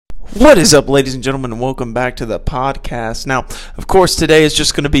What is up, ladies and gentlemen, and welcome back to the podcast. Now, of course, today is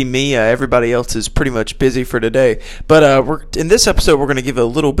just going to be me. Everybody else is pretty much busy for today. But in this episode, we're going to give a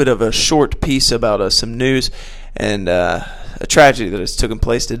little bit of a short piece about some news and a tragedy that has taken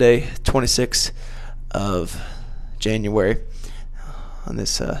place today, 26th of January, on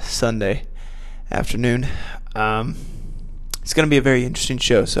this Sunday afternoon. It's going to be a very interesting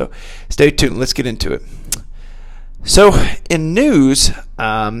show, so stay tuned. Let's get into it. So, in news,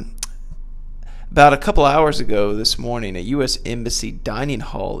 about a couple hours ago this morning, a U.S. Embassy dining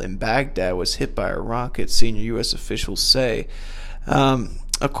hall in Baghdad was hit by a rocket, senior U.S. officials say.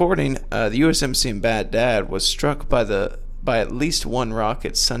 According, the U.S. Embassy in Baghdad was struck by at least one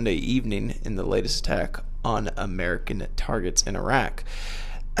rocket Sunday evening in the latest attack on American targets in Iraq.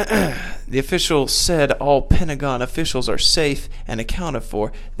 The official said all Pentagon officials are safe and accounted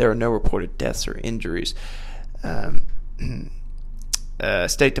for. There are no reported deaths or injuries.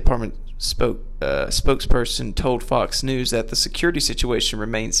 State Department spokesperson told Fox News that the security situation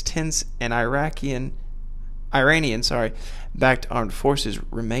remains tense and Iranian backed armed forces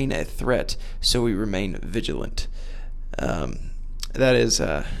remain a threat, so we remain vigilant. That's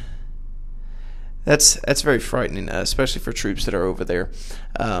very frightening, especially for troops that are over there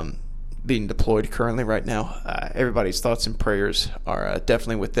being deployed currently right now. Everybody's thoughts and prayers are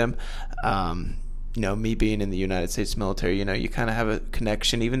definitely with them. Me being in the United States military, you kind of have a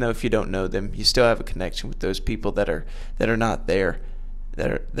connection, even though if you don't know them, you still have a connection with those people that are not there, that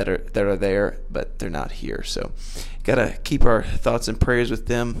are there, but they're not here. So, gotta keep our thoughts and prayers with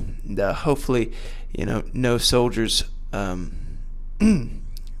them. And, hopefully, no soldiers,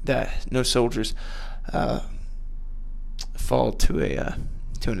 fall to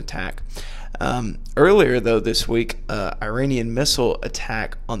an attack. Earlier, though, this week, Iranian missile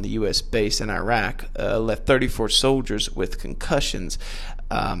attack on the U.S. base in Iraq left 34 soldiers with concussions.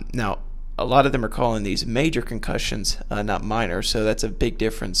 Now, a lot of them are calling these major concussions, not minor, so that's a big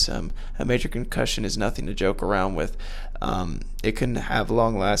difference. A major concussion is nothing to joke around with. It can have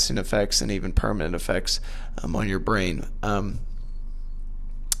long-lasting effects and even permanent effects on your brain.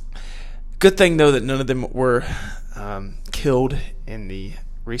 Good thing, though, that none of them were killed in the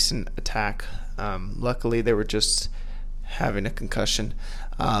recent attack. Luckily, they were just having a concussion,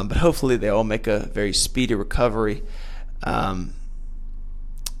 but hopefully they all make a very speedy recovery.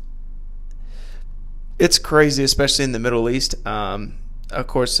 It's crazy, especially in the Middle East, of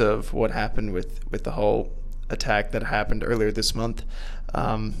course, of what happened with the whole attack that happened earlier this month.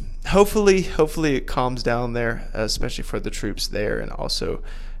 Hopefully it calms down there, especially for the troops there and also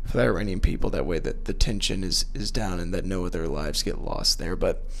for the Iranian people. That way that the tension is down and that no other lives get lost there.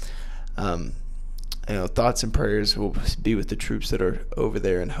 But thoughts and prayers will be with the troops that are over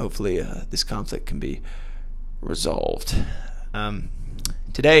there, and hopefully this conflict can be resolved.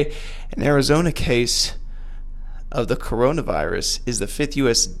 Today, an Arizona case of the coronavirus is the 5th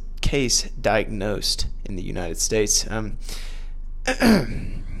U.S. case diagnosed in the United States.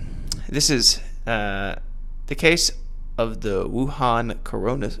 This is the case of the Wuhan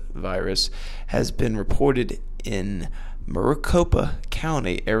coronavirus has been reported in Maricopa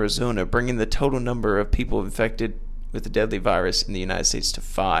County, Arizona, bringing the total number of people infected with the deadly virus in the United States to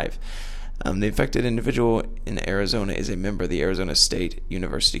 5. The infected individual in Arizona is a member of the Arizona State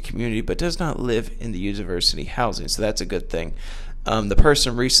University community, but does not live in the university housing, so that's a good thing. The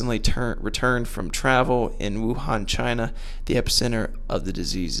person recently returned from travel in Wuhan, China, the epicenter of the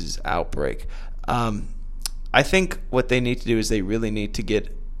disease's outbreak. I think what they need to do is they really need to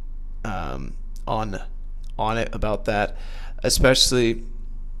get on it about that, especially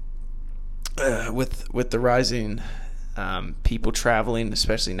with the rising people traveling,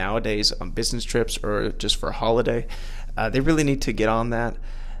 especially nowadays on business trips or just for a holiday. They really need to get on that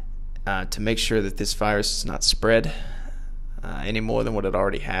to make sure that this virus is not spread any more than what it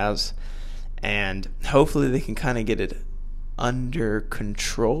already has, and hopefully they can kind of get it under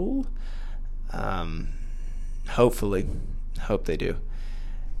control. Hopefully, hope they do.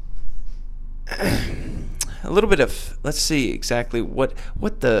 A little bit of, let's see exactly what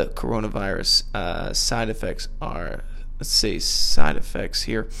the coronavirus side effects are. Let's see side effects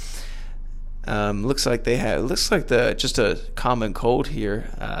here. Looks like just a common cold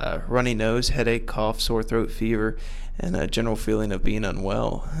here. Runny nose, headache, cough, sore throat, fever, and a general feeling of being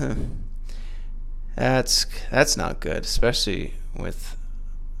unwell. That's not good, especially with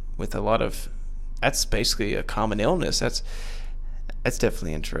a lot of. That's basically a common illness. That's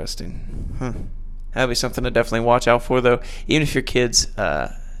definitely interesting. That'll be something to definitely watch out for, though. Even if your kids,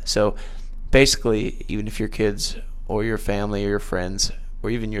 so basically, even if your kids or your family or your friends or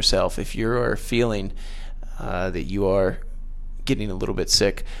even yourself, if you are feeling that you are getting a little bit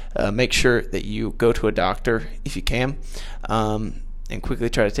sick, make sure that you go to a doctor if you can, and quickly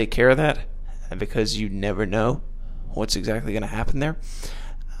try to take care of that, because you never know what's exactly going to happen there.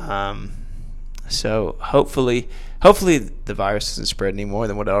 So hopefully the virus doesn't spread any more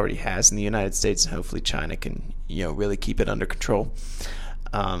than what it already has in the United States, and hopefully China can really keep it under control.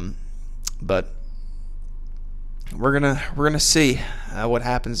 But we're gonna see what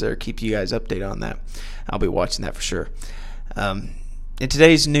happens there. Keep you guys updated on that. I'll be watching that for sure. In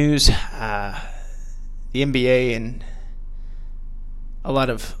today's news, the NBA and a lot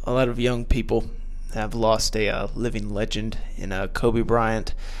of young people have lost a living legend in Kobe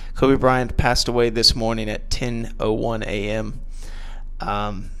Bryant. Kobe Bryant passed away this morning at 10:01 a.m.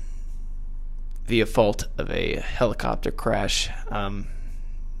 Via fault of a helicopter crash.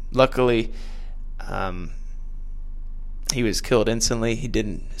 Luckily, he was killed instantly. He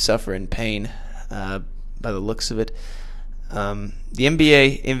didn't suffer in pain by the looks of it. The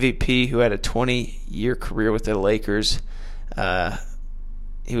NBA MVP, who had a 20-year career with the Lakers,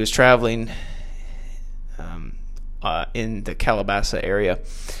 he was traveling in the Calabasas area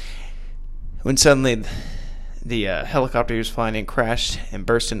when suddenly the helicopter he was flying in crashed and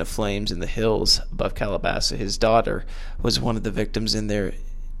burst into flames in the hills above Calabasas. His daughter was one of the victims in there,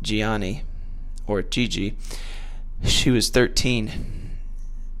 Gianni, or Gigi. She was 13,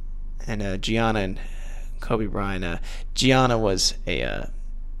 and Gianna and Kobe Bryant. Gianna was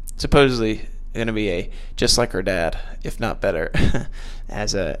supposedly going to be just like her dad, if not better,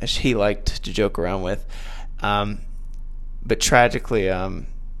 as he liked to joke around with. But tragically,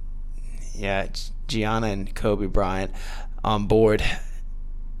 Gianna and Kobe Bryant on board,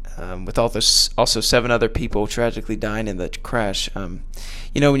 with also 7 other people tragically dying in the crash. When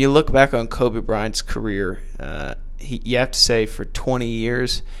you look back on Kobe Bryant's career, you have to say, for 20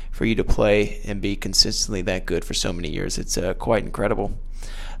 years, for you to play and be consistently that good for so many years, it's quite incredible.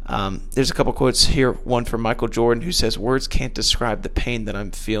 There's a couple quotes here. One from Michael Jordan, who says, "Words can't describe the pain that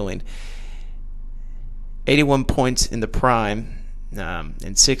I'm feeling." 81 points in the prime,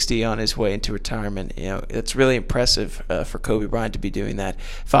 and 60 on his way into retirement. It's really impressive for Kobe Bryant to be doing that.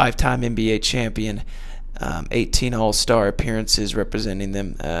 5-time NBA champion, 18 All-Star appearances representing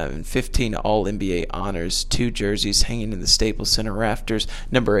them, and 15 All-NBA honors, 2 jerseys hanging in the Staples Center rafters,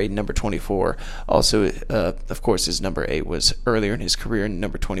 number 8 and number 24. Also, of course, his number 8 was earlier in his career, and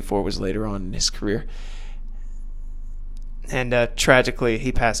number 24 was later on in his career. And tragically,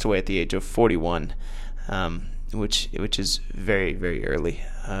 he passed away at the age of 41, which is very, very early.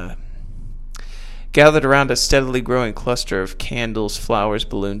 Gathered around a steadily growing cluster of candles, flowers,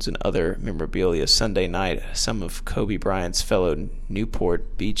 balloons, and other memorabilia Sunday night, some of Kobe Bryant's fellow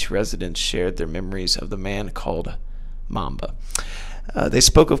Newport Beach residents shared their memories of the man called Mamba. They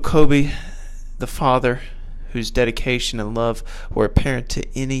spoke of Kobe, the father, whose dedication and love were apparent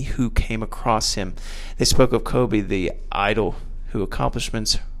to any who came across him. They spoke of Kobe, the idol, whose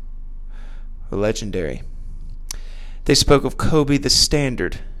accomplishments were legendary. They spoke of Kobe, the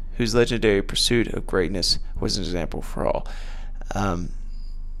standard, whose legendary pursuit of greatness was an example for all.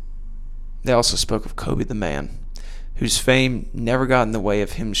 They also spoke of Kobe, the man, whose fame never got in the way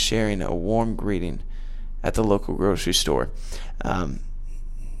of him sharing a warm greeting at the local grocery store.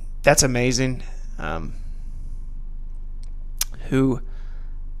 That's amazing.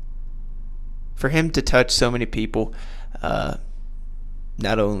 For him to touch so many people, not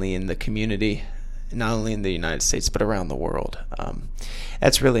only in the community, not only in the United States, but around the world.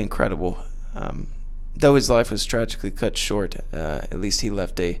 That's really incredible. Though his life was tragically cut short, at least he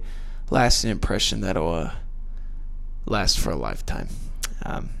left a lasting impression that'll last for a lifetime.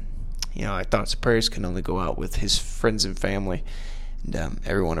 Our thoughts and prayers can only go out with his friends and family, and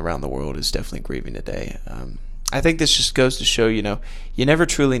everyone around the world is definitely grieving today. I think this just goes to show, you never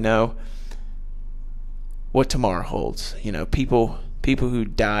truly know what tomorrow holds. People who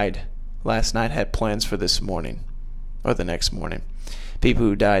died last night had plans for this morning or the next morning. People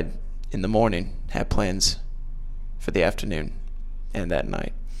who died in the morning had plans for the afternoon and that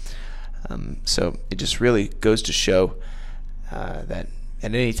night. So it just really goes to show that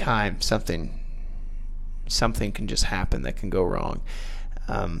at any time something can just happen that can go wrong.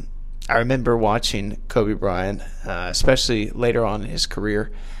 I remember watching Kobe Bryant, especially later on in his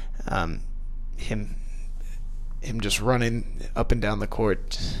career, him just running up and down the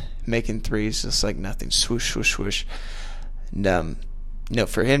court, making threes just like nothing, swoosh, swoosh, swoosh. And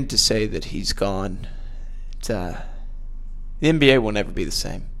for him to say that he's gone, the NBA will never be the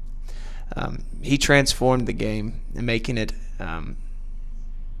same. He transformed the game and making it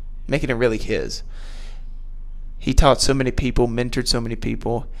really his. He taught so many people, mentored so many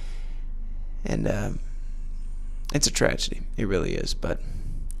people, and it's a tragedy. It really is. But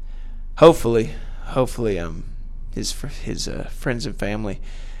hopefully, his friends and family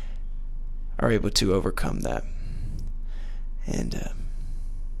are able to overcome that, and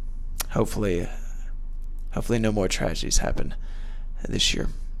hopefully no more tragedies happen this year.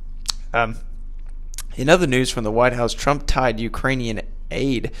 In other news from the White House, Trump tied Ukrainian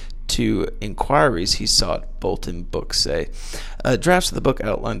aid to inquiries he sought, Bolton books say. Drafts of the book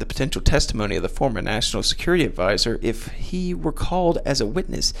outlined the potential testimony of the former national security advisor if he were called as a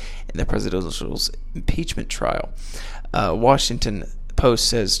witness in the presidential impeachment trial. Washington Post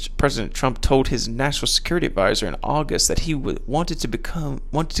says President Trump told his national security advisor in August that he wanted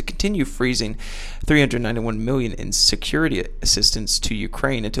to continue freezing $391 million in security assistance to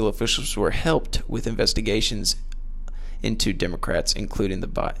Ukraine until officials were helped with investigations into Democrats, including the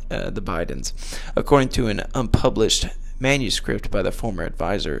Bidens, according to an unpublished manuscript by the former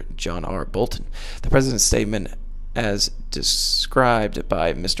advisor John R. Bolton. The president's statement, as described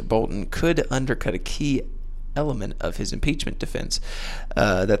by Mr. Bolton, could undercut a key element of his impeachment defense,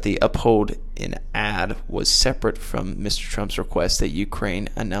 that the uphold in ad was separate from Mr. Trump's request that Ukraine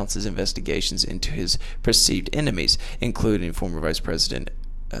announces investigations into his perceived enemies, including former Vice President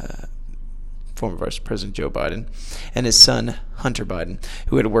Joe Biden and his son Hunter Biden,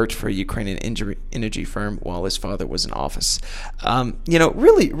 who had worked for a Ukrainian energy firm while his father was in office.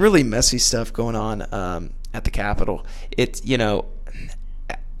 Really, really messy stuff going on at the Capitol.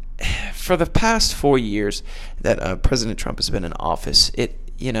 For the past 4 years that President Trump has been in office,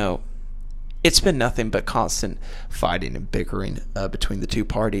 it's been nothing but constant fighting and bickering between the two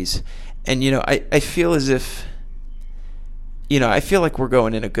parties. And, I feel as if, I feel like we're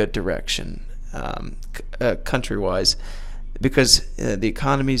going in a good direction country-wise, because the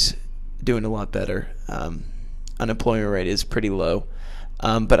economy's doing a lot better. Unemployment rate is pretty low.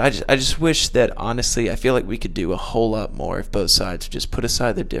 But I just wish that, honestly, I feel like we could do a whole lot more if both sides just put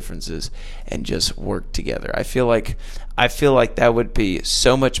aside their differences and just work together. I feel like that would be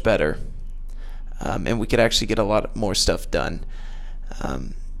so much better, and we could actually get a lot more stuff done.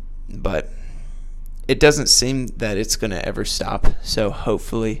 But it doesn't seem that it's going to ever stop. So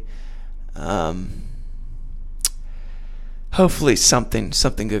hopefully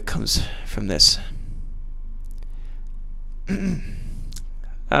something good comes from this.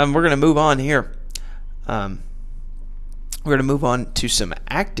 We're going to move on here. We're going to move on to some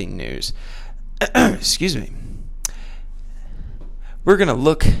acting news. Excuse me. We're going to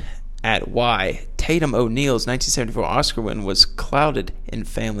look at why Tatum O'Neal's 1974 Oscar win was clouded in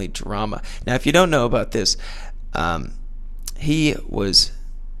family drama. Now, if you don't know about this, he was...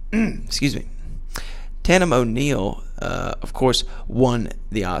 excuse me. Tatum O'Neal, of course, won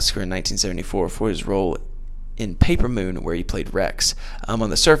the Oscar in 1974 for his role in Paper Moon, where he played Rex. On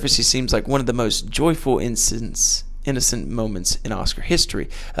the surface, he seems like one of the most joyful, innocent moments in Oscar history.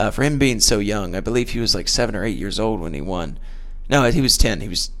 For him being so young, I believe he was like 7 or 8 years old when he won. No, he was 10.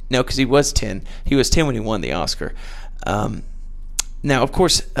 Because he was 10. He was 10 when he won the Oscar. Now, of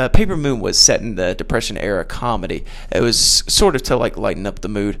course, Paper Moon was set in the Depression-era comedy. It was sort of to lighten up the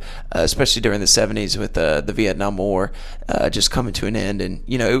mood, especially during the 70s with the Vietnam War just coming to an end, and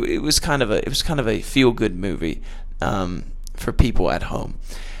it was kind of a feel-good movie for people at home.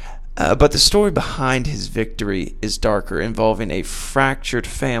 But the story behind his victory is darker, involving a fractured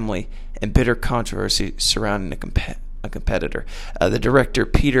family and bitter controversy surrounding a competitor. The director,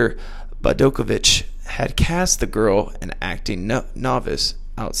 Peter Bogdanovich, had cast the girl, an acting novice,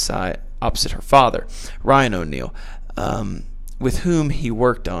 opposite her father, Ryan O'Neal, with whom he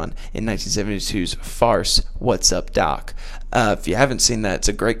worked on in 1972's farce What's Up, Doc? If you haven't seen that, it's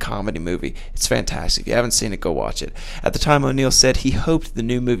a great comedy movie. It's fantastic. If you haven't seen it, go watch it. At the time, O'Neal said he hoped the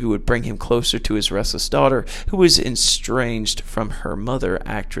new movie would bring him closer to his restless daughter, who was estranged from her mother,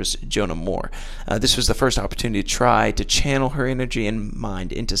 actress Jonah Moore. This was the first opportunity to try to channel her energy and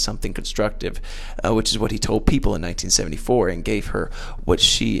mind into something constructive, which is what he told People in 1974, and gave her what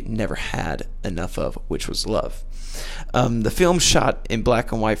she never had enough of, which was love. The film, shot in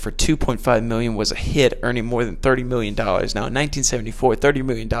black and white for $2.5 million, was a hit, earning more than $30 million. Now, in 1974, $30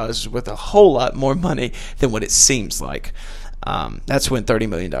 million was worth a whole lot more money than what it seems like. That's when $30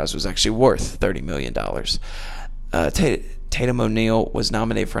 million was actually worth $30 million. Tatum O'Neal was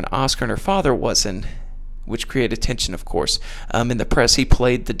nominated for an Oscar, and her father wasn't, which created tension, of course. In the press, he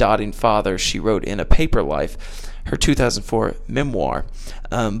played the doting father she wrote in A Paper Life, her 2004 memoir.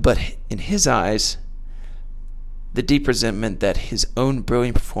 But in his eyes, the deep resentment that his own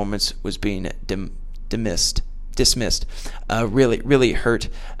brilliant performance was being dismissed really hurt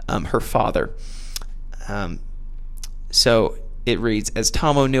her father. So it reads, as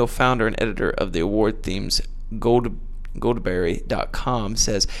Tom O'Neal, founder and editor of the award themes Goldberry.com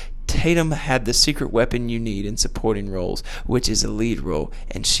says, Tatum had the secret weapon you need in supporting roles, which is a lead role,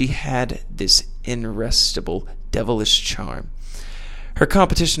 and she had this irresistible, devilish charm. Her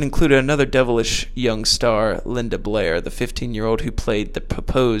competition included another devilish young star, Linda Blair, the 15-year-old who played the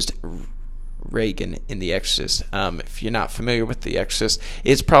proposed Regan in The Exorcist. If you're not familiar with The Exorcist,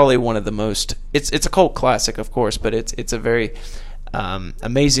 it's probably one of the most... It's a cult classic, of course, but it's a very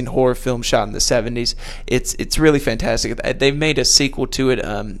amazing horror film shot in the 70s. It's really fantastic. They've made a sequel to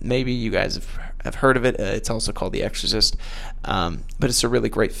it. Maybe you guys have heard of it. It's also called The Exorcist. But it's a really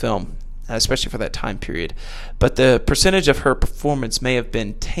great film, especially for that time period. But the percentage of her performance may have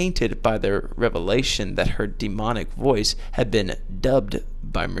been tainted by the revelation that her demonic voice had been dubbed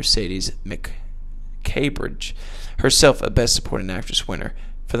by Mercedes McCambridge, herself a Best Supporting Actress winner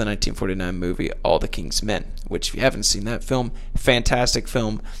for the 1949 movie All the King's Men, which, if you haven't seen that film, fantastic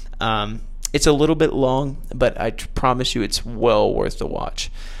film. It's a little bit long, but I promise you it's well worth the watch.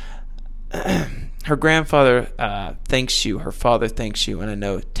 Her grandfather thanks you, her father thanks you, and I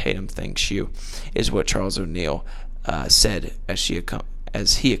know Tatum thanks you, is what Charles O'Neill said as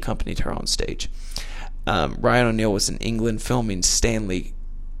he accompanied her on stage. Ryan O'Neill was in England filming Stanley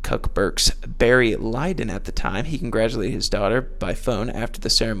Kubrick's Barry Lyndon at the time. He congratulated his daughter by phone after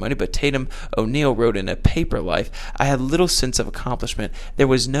the ceremony, but Tatum O'Neill wrote in a paper life, I had little sense of accomplishment. There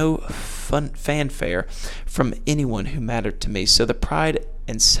was no fanfare from anyone who mattered to me, so the pride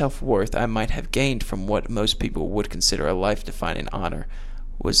and self-worth I might have gained from what most people would consider a life-defining honor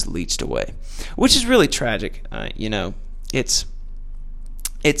was leached away. Which is really tragic.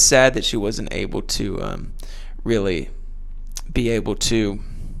 It's sad that she wasn't able to really be able to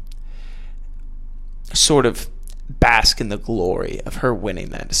sort of bask in the glory of her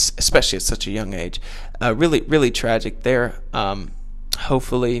winning that, especially at such a young age. Really, really tragic there.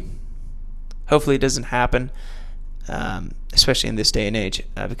 Hopefully it doesn't happen, especially in this day and age,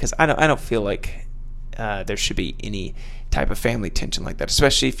 because I don't feel like there should be any type of family tension like that.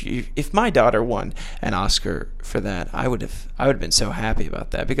 Especially if my daughter won an Oscar for that, I would have been so happy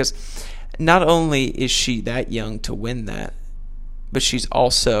about that, because not only is she that young to win that, but she's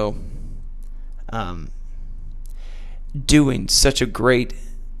also doing such a great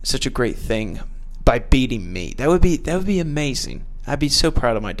thing by beating me. That would be amazing. I'd be so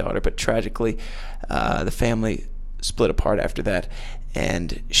proud of my daughter. But tragically, the family split apart after that,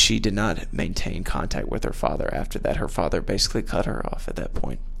 and she did not maintain contact with her father after that. Her father basically cut her off at that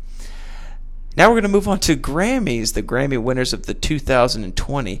point. Now we're going to move on to Grammys, the Grammy winners of the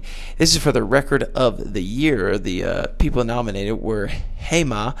 2020. This is for the record of the year. The people nominated were Hey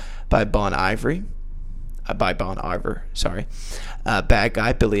Ma by Bon Iver, Bad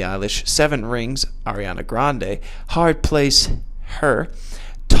Guy, Billie Eilish, Seven Rings, Ariana Grande, Hard Place, Her,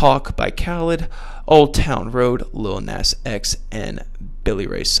 Talk by Khaled, Old Town Road, Lil Nas X and Billy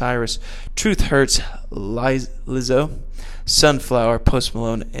Ray Cyrus, Truth Hurts, Lizzo, Sunflower, Post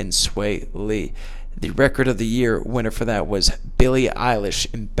Malone, and Sway Lee. The record of the year winner for that was Billie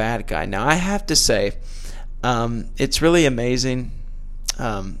Eilish in Bad Guy. Now, I have to say, it's really amazing.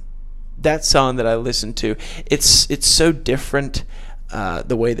 That song that I listened to, it's so different,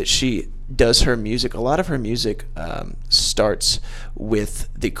 the way that she does her music. A lot of her music starts with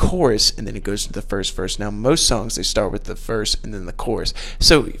the chorus and then it goes to the first verse. Now, most songs, they start with the verse and then the chorus.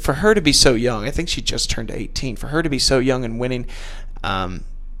 So for her to be so young, I think she just turned 18. For her to be so young and winning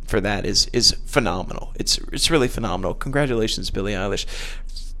for that is phenomenal. It's really phenomenal. Congratulations, Billie Eilish.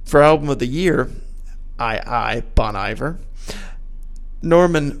 For Album of the Year, Bon Iver,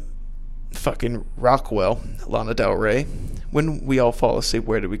 Norman fucking Rockwell, Lana Del Rey, When We All Fall Asleep,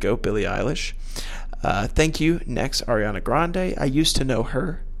 Where Do We Go, Billie Eilish, Thank You, Next, Ariana Grande, I Used to Know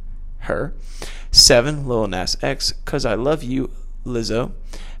Her, Seven, Lil Nas X, 'Cause I Love You, Lizzo,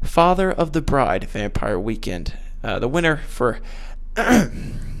 Father of the Bride, Vampire Weekend. The winner for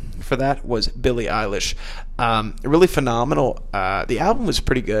that was Billie Eilish. Really phenomenal. The album was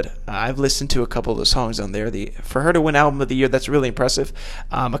pretty good. I've listened to a couple of the songs on there. For her to win Album of the Year, that's really impressive.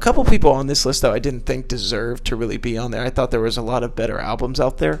 A couple people on this list, though, I didn't think deserved to really be on there. I thought there was a lot of better albums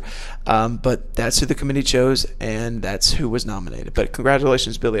out there. But that's who the committee chose, and that's who was nominated. But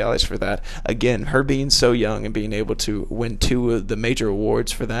congratulations, Billie Eilish, for that. Again, her being so young and being able to win 2 of the major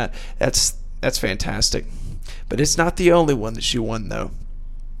awards for that, that's fantastic. But it's not the only one that she won, though.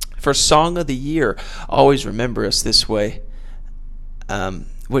 For Song of the Year, Always Remember Us This Way,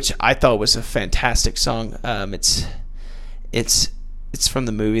 which I thought was a fantastic song. It's from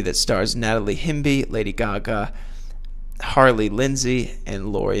the movie that stars Natalie Himby, Lady Gaga, Harley Lindsey,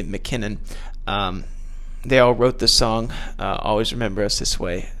 and Laurie McKinnon. They all wrote the song, Always Remember Us This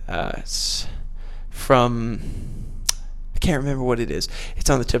Way. It's from, I can't remember what it is. It's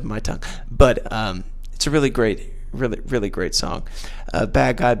on the tip of my tongue, but it's a really great song.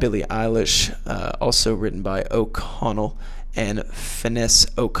 Bad Guy, Billie Eilish, also written by O'Connell and Finesse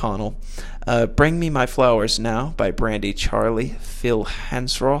O'Connell. Bring Me My Flowers Now by Brandy Charlie, Phil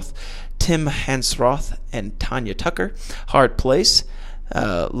Hansroth, Tim Hansroth, and Tanya Tucker. Hard Place,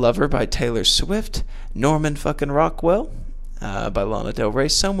 Lover by Taylor Swift. Norman fucking Rockwell by Lana Del Rey.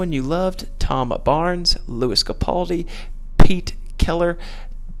 Someone You Loved, Tom Barnes, Louis Capaldi, Pete Keller,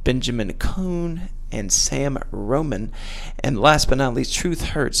 Benjamin Coon, and Sam Roman. And last but not least, Truth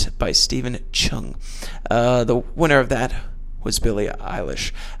Hurts by Stephen Chung. The winner of that was Billie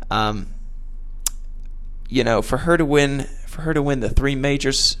Eilish. For her to win the three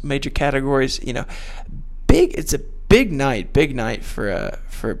major categories, it's a big night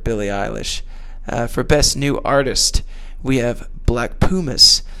for Billie Eilish. For Best New Artist, we have Black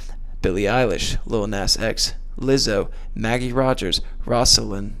Pumas, Billie Eilish, Lil Nas X, Lizzo, Maggie Rogers,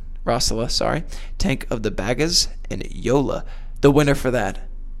 Rossella, Tank of the Baggas, and Yola. The winner for that,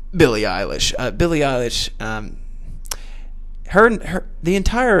 Billie Eilish. Billie Eilish, the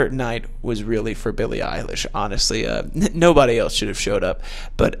entire night was really for Billie Eilish, honestly. Nobody else should have showed up.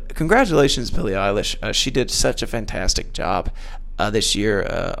 But congratulations, Billie Eilish. She did such a fantastic job this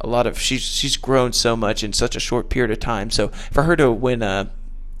year. She's grown so much in such a short period of time. So for her to win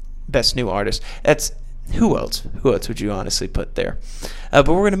Best New Artist, that's who else would you honestly put there? But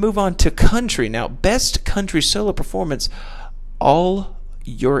we're going to move on to country now. Best country solo performance, All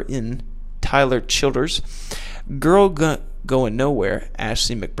You're In, Tyler Childers. Girl Going Nowhere,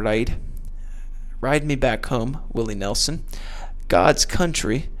 Ashley McBryde. Ride Me Back Home, Willie Nelson. God's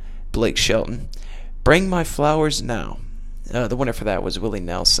Country, Blake Shelton. Bring My Flowers Now. The winner for that was Willie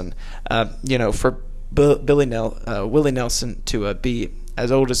Nelson. For Willie Nelson to be as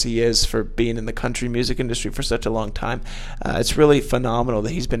old as he is, for being in the country music industry for such a long time, it's really phenomenal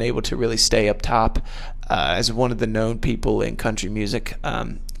that he's been able to really stay up top as one of the known people in country music.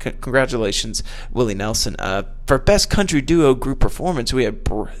 Congratulations, Willie Nelson. For Best Country Duo Group Performance, we have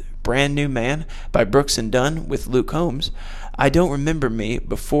Brand New Man by Brooks and Dunn with Luke Combs. I Don't Remember Me,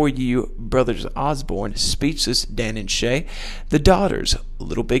 Before You, Brothers Osborne, Speechless, Dan and Shay. The Daughters,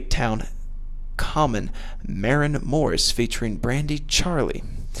 Little Big Town, Common, Maren Morris featuring Brandy Charlie.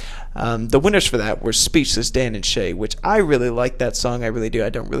 The winners for that were Speechless, Dan and Shay, which I really like that song. I really do. I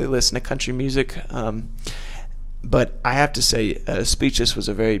don't really listen to country music, but I have to say, Speechless was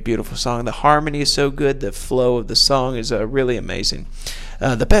a very beautiful song. The harmony is so good. The flow of the song is really amazing.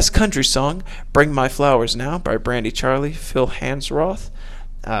 The Best Country Song, Bring My Flowers Now by Brandy Charlie, Phil Hansroth.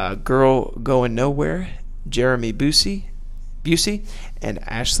 Girl Going Nowhere, Jeremy Busey, and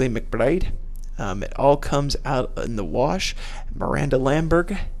Ashley McBryde. It All Comes Out in the Wash, Miranda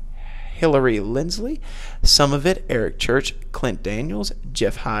Lamberg, Hillary Lindsley. Some of It, Eric Church, Clint Daniels,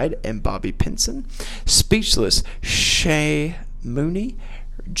 Jeff Hyde, and Bobby Pinson. Speechless, Shay Mooney,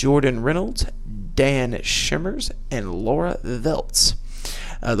 Jordan Reynolds, Dan Shimmers, and Laura Veltz.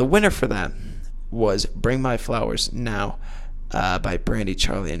 The winner for that was Bring My Flowers Now by Brandy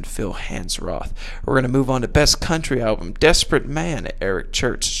Charlie and Phil Hansroth. We're going to move on to Best Country Album, Desperate Man, Eric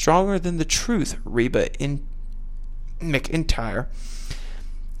Church, Stronger Than the Truth, Reba McEntire.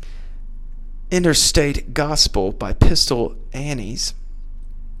 Interstate Gospel by Pistol Annies.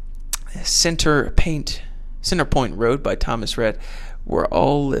 Center Point Road by Thomas Rhett. We're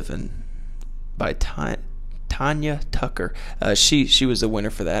All Living by Tanya Tucker. She was the winner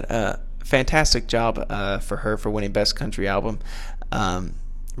for that. Fantastic job for her for winning Best Country Album.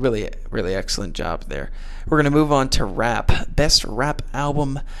 Really excellent job there. We're going to move on to rap. Best Rap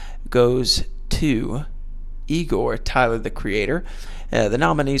Album goes to Igor, Tyler the Creator. The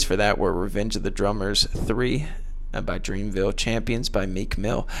nominees for that were Revenge of the Drummers 3 by Dreamville, Champions by Meek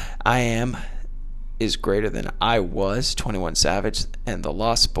Mill, I Am Is Greater Than I Was, 21 Savage, and The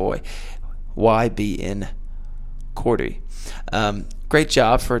Lost Boy, YBN Cordy. Great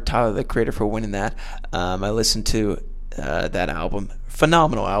job for Tyler the Creator for winning that. I listened to that album.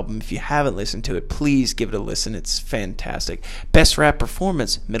 Phenomenal album. If you haven't listened to it, please give it a listen. It's fantastic. Best Rap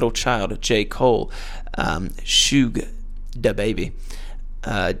Performance, Middle Child, J. Cole, Suge Da Baby.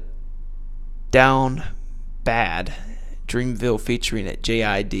 Down Bad, Dreamville featuring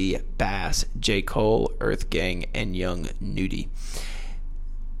JID, Bass, J. Cole, Earth Gang, and Young Nudie.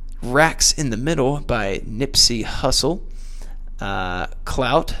 Racks in the Middle by Nipsey Hussle.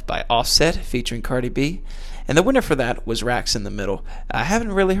 Clout by Offset featuring Cardi B. And the winner for that was Racks in the Middle. I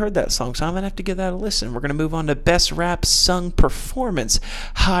haven't really heard that song, so I'm going to have to give that a listen. We're going to move on to Best Rap Sung Performance.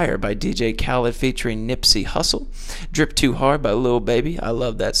 Higher by DJ Khaled featuring Nipsey Hussle. Drip Too Hard by Lil Baby. I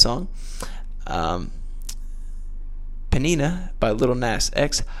love that song. Um, Panina by Lil Nas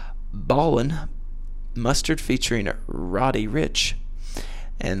X, Ballin' Mustard featuring Roddy Ricch,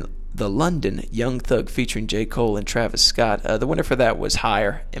 and The London, Young Thug featuring J. Cole and Travis Scott. The winner for that was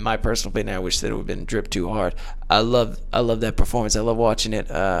Higher. In my personal opinion, I wish that it would have been Drip Too Hard. I love that performance. I love watching it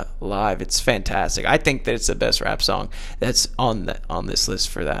live. It's fantastic. I think that it's the best rap song that's on this list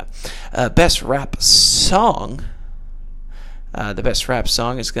for that. Best rap song. The best rap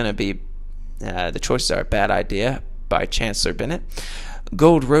song is going to be, the choices are Bad Idea by Chancellor Bennett,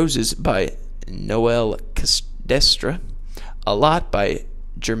 Gold Roses by Noel Casdestra, A Lot by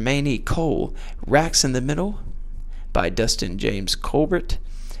Jermaine Cole, Racks in the Middle by Dustin James Colbert,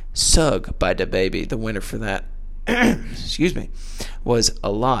 Sug by DaBaby. The winner for that, excuse me, was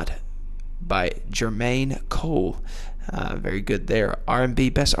A Lot by Jermaine Cole. Very good there. R&B,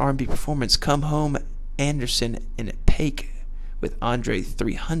 best R&B performance, Come Home, Anderson and Paik with Andre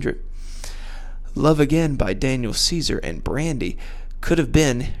 300. Love Again by Daniel Caesar and Brandy. Could Have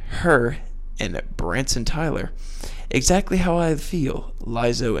Been Her and Branson Tyler. Exactly How I Feel,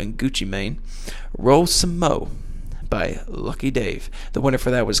 Lizzo and Gucci Mane. Roll Some Mo by Lucky Dave. The winner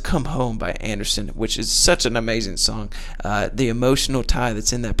for that was Come Home by Anderson, which is such an amazing song. The emotional tie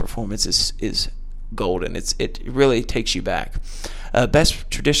that's in that performance is golden. It really takes you back. Best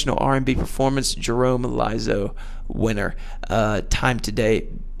traditional R&B performance, Jerome Lizzo. Winner, Time Today,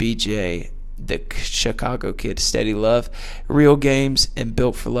 BJ, the Chicago Kid, Steady Love, Real Games, and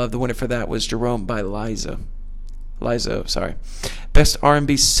Built for Love. The winner for that was Jerome by Lizzo. Best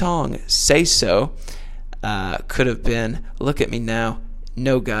R&B song, Say So. Could Have Been, Look at Me Now,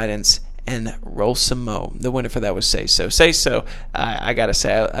 No Guidance, and Roll Some Mo. The winner for that was Say So. Say So, I gotta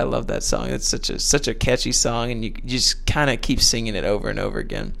say, I love that song. It's such a catchy song, and you just kind of keep singing it over and over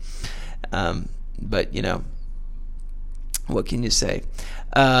again. But you know, what can you say?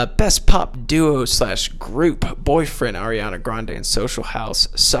 Best pop duo / group, Boyfriend, Ariana Grande and Social House,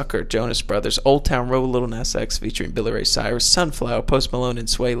 Sucker, Jonas Brothers, Old Town Road, Lil Nas X featuring Billy Ray Cyrus, Sunflower, Post Malone and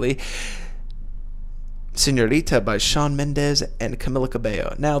Sway Lee, Señorita by Shawn Mendes and Camila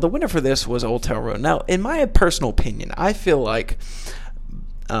Cabello. Now, the winner for this was Old Town Road. Now, in my personal opinion, I feel like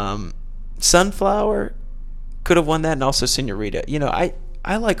Sunflower could have won that, and also Señorita. You know, I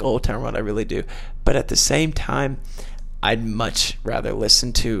like Old Town Road, I really do. But at the same time, I'd much rather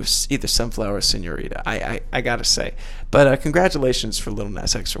listen to either Sunflower or Señorita. I gotta say. But congratulations for Lil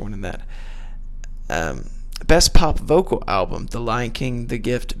Nas X for winning that. Best pop vocal album, The Lion King, The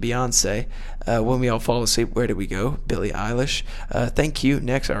Gift, Beyonce, When We All Fall Asleep, Where Do We Go, Billie Eilish, Thank You,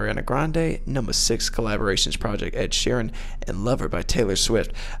 Next, Ariana Grande, Number 6 Collaborations Project, Ed Sheeran, and Lover by Taylor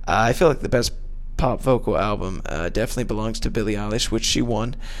Swift. I feel like the best pop vocal album definitely belongs to Billie Eilish, which she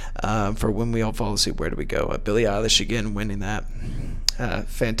won for When We All Fall Asleep, Where Do We Go. Billie Eilish again winning that.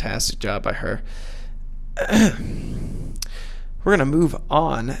 Fantastic job by her. We're going to move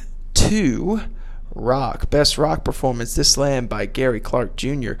on to rock. Best rock performance, This Land by Gary Clark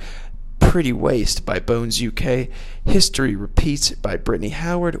Jr., Pretty Waste by Bones UK, History Repeats by Brittany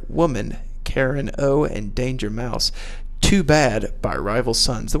Howard, Woman, Karen O, and Danger Mouse. Too Bad by Rival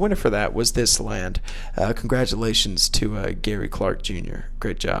Sons. The winner for that was This Land. Congratulations to Gary Clark Jr.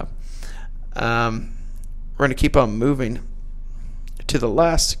 Great job. We're going to keep on moving to the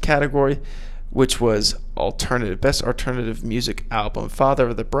last category, which was alternative. Best alternative music album, Father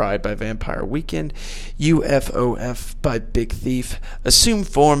of the Bride by Vampire Weekend, UFOF by Big Thief, Assume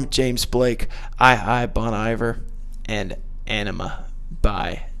Form, James Blake, I, Bon Iver, and Anima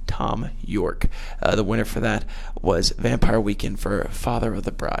by Tom York. The winner for that was Vampire Weekend for Father of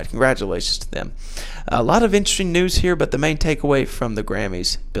the Bride. Congratulations to them. A lot of interesting news here, but the main takeaway from the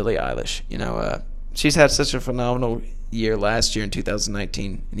Grammys, Billie Eilish. You know, she's had such a phenomenal year last year in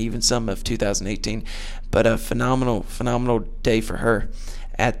 2019, and even some of 2018, but a phenomenal day for her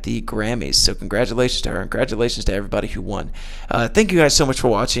at the Grammys. So congratulations to her, and congratulations to everybody who won. Thank you guys so much for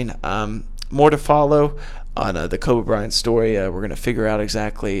watching. More to follow on the Kobe Bryant story. We're going to figure out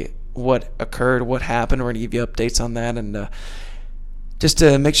exactly what occurred, what happened. We're going to give you updates on that, and just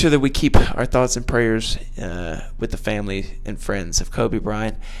to make sure that we keep our thoughts and prayers with the family and friends of Kobe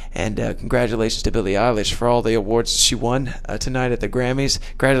Bryant. And congratulations to Billie Eilish for all the awards she won tonight at the Grammys.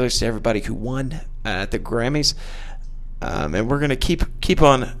 Congratulations to everybody who won at the Grammys. And we're going to keep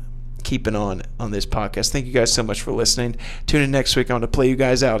on keeping on this podcast. Thank you guys so much for listening. Tune in next week. I'm going to play you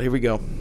guys out. Here we go.